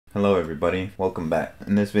Hello everybody, welcome back.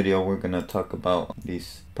 In this video we're going to talk about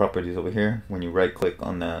these properties over here. When you right click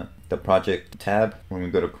on the project tab, when we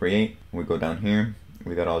go to create, we go down here,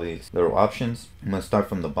 we got all these little options. I'm going to start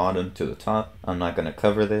from the bottom to the top. I'm not going to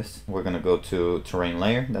cover this. We're going to go to terrain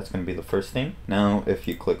layer. That's going to be the first thing. Now if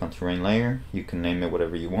you click on terrain layer, you can name it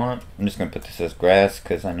whatever you want. I'm just going to put this as grass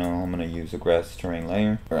because I know I'm going to use a grass terrain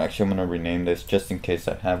layer. Or actually I'm going to rename this just in case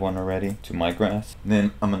I have one already to my grass.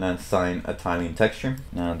 Then I'm going to assign a tiling texture.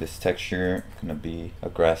 Now this texture is going to be a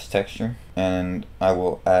grass texture. And I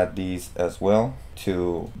will add these as well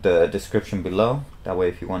to the description below. That way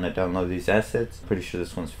if you want to download these assets, pretty sure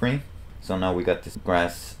this one's free. So now we got this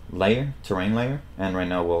grass layer, terrain layer, and right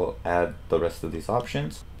now we'll add the rest of these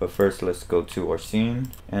options. But first let's go to our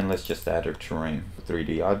scene and let's just add our terrain.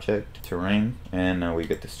 3D object, terrain, and now we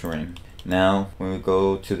get this terrain. Now when we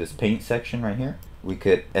go to this paint section right here, we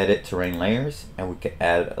could edit terrain layers and we could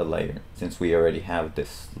add a layer since we already have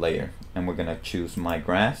this layer. And we're gonna choose my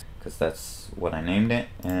grass because that's what I named it,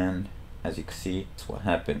 and as you can see, that's what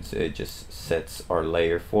happens. It just sets our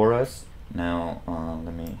layer for us. Now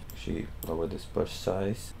let me actually lower this brush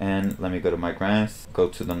size and let me go to my grass, go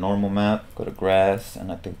to the normal map, go to grass,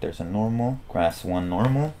 and I think there's a normal, grass 1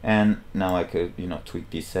 normal. And now I could,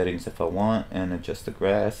 tweak these settings if I want and adjust the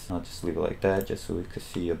grass. I'll just leave it like that just so we could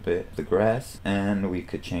see a bit of the grass. And we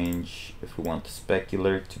could change if we want the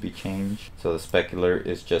specular to be changed. So the specular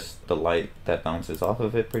is just the light that bounces off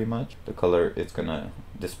of it pretty much. The color it's gonna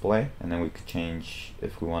display, and then we could change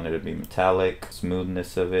if we wanted it to be metallic,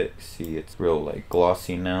 smoothness of it. See, it's real like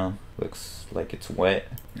glossy now, looks like it's wet.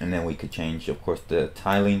 And then we could change of course the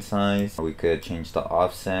tiling size. We could change the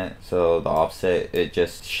offset. So the offset, it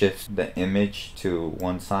just shifts the image to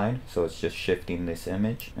one side, so it's just shifting this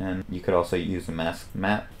image. And you could also use a mask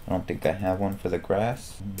map. I don't think I have one for the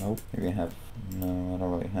grass. Nope. Maybe I have. No, I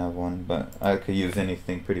don't really have one, but I could use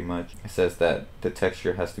anything pretty much. It says that the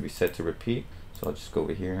texture has to be set to repeat. So I'll just go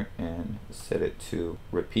over here and set it to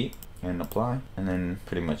repeat and apply, and then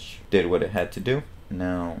pretty much did what it had to do.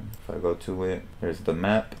 Now if I go to it, there's the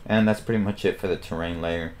map, and that's pretty much it for the terrain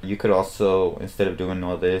layer. You could also, instead of doing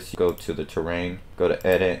all this, go to the terrain, go to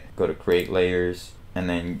edit, go to create layers, and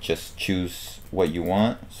then just choose what you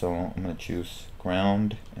want. So I'm gonna choose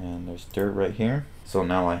ground, and there's dirt right here. So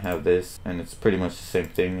now I have this, and it's pretty much the same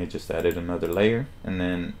thing. I just added another layer, and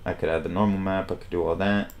then I could add the normal map. I could do all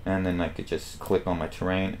that, and then I could just click on my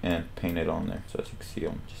terrain and paint it on there. So as you can see,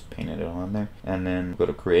 I'm just painting it on there, and then go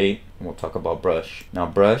to create, and we'll talk about brush. Now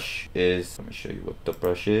brush is, let me show you what the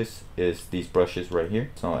brush is these brushes right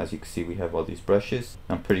here. So as you can see, we have all these brushes.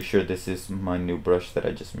 I'm pretty sure this is my new brush that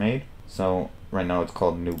I just made. So right now it's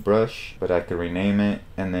called new brush, but I could rename it,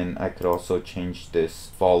 and then I could also change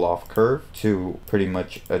this fall off curve to pretty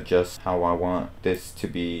much adjust how I want this to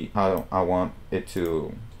be, how I want it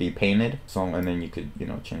to be painted. So, and then you could,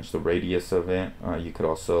 change the radius of it. You could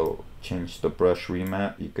also change the brush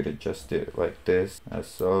remap. You could adjust it like this, as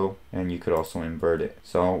so, and you could also invert it.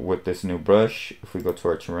 So with this new brush, if we go to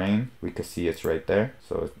our terrain, we can see it's right there.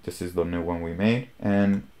 So this is the new one we made,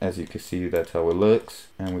 and as you can see, that's how it looks.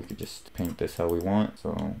 And we could just paint this how we want.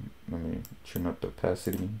 So let me turn up the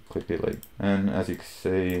opacity, click it like, and as you can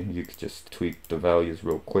see, you could just tweak the values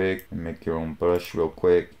real quick and make your own brush real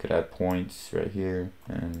quick. You could add points right here,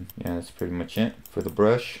 and yeah, that's pretty much it for the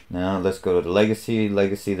brush. Now let's go to the legacy.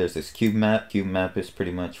 There's this cube map. Cube map is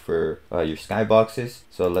pretty much for your skyboxes.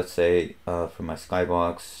 So let's say for my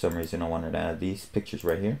skybox, some reason I wanted to add these pictures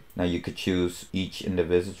right here. Now you could choose each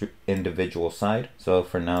individual side. So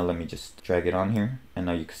for now, let me just drag it on here, and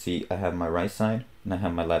now you can see I have my right side and I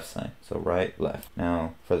have my left side. So right, left.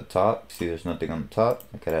 Now for the top, see there's nothing on the top.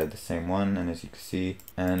 I could add the same one, and as you can see,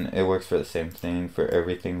 and it works for the same thing for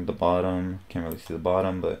everything. The bottom, can't really see the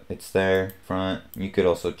bottom, but it's there. Front, you could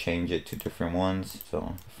also change it to different ones.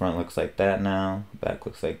 So the front looks like that now, back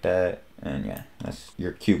looks like that. And yeah, that's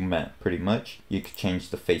your cube map pretty much. You could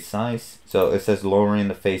change the face size. So it says lowering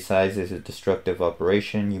the face size is a destructive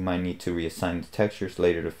operation. You might need to reassign the textures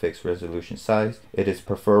later to fix resolution size. It is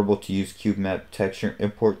preferable to use cube map texture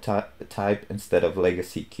import type instead of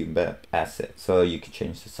legacy cube map asset. So you could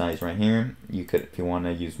change the size right here. You could, if you want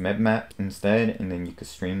to use map instead, and then you could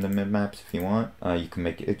stream the maps if you want. You can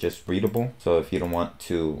make it just readable. So if you don't want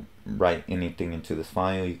to write anything into this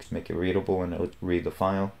file, you can make it readable and it'll read the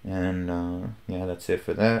file. And yeah, that's it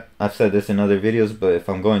for that. I've said this in other videos, but if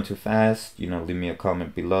I'm going too fast, leave me a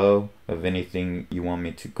comment below of anything you want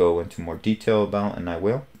me to go into more detail about, and I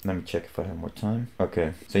will. Let me check if I have more time.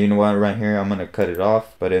 Okay, so you know what, right here I'm gonna cut it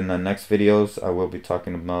off, but in the next videos I will be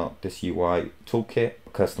talking about this UI toolkit,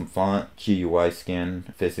 custom font, GUI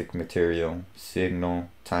skin, physics material, signal,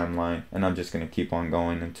 timeline, and I'm just gonna keep on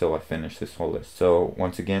going until I finish this whole list. So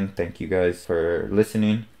once again, thank you guys for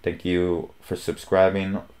listening. Thank you for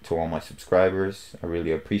subscribing to all my subscribers. I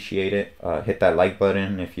really appreciate it. Hit that like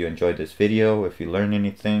button if you enjoyed this video, if you learned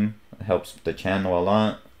anything. It helps the channel a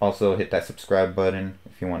lot. Also hit that subscribe button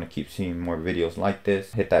if you want to keep seeing more videos like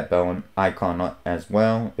this. Hit that bell icon as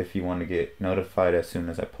well if you want to get notified as soon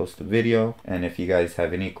as I post a video. And if you guys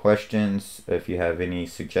have any questions, if you have any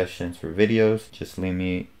suggestions for videos, just leave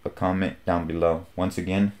me a comment down below. Once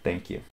again, thank you.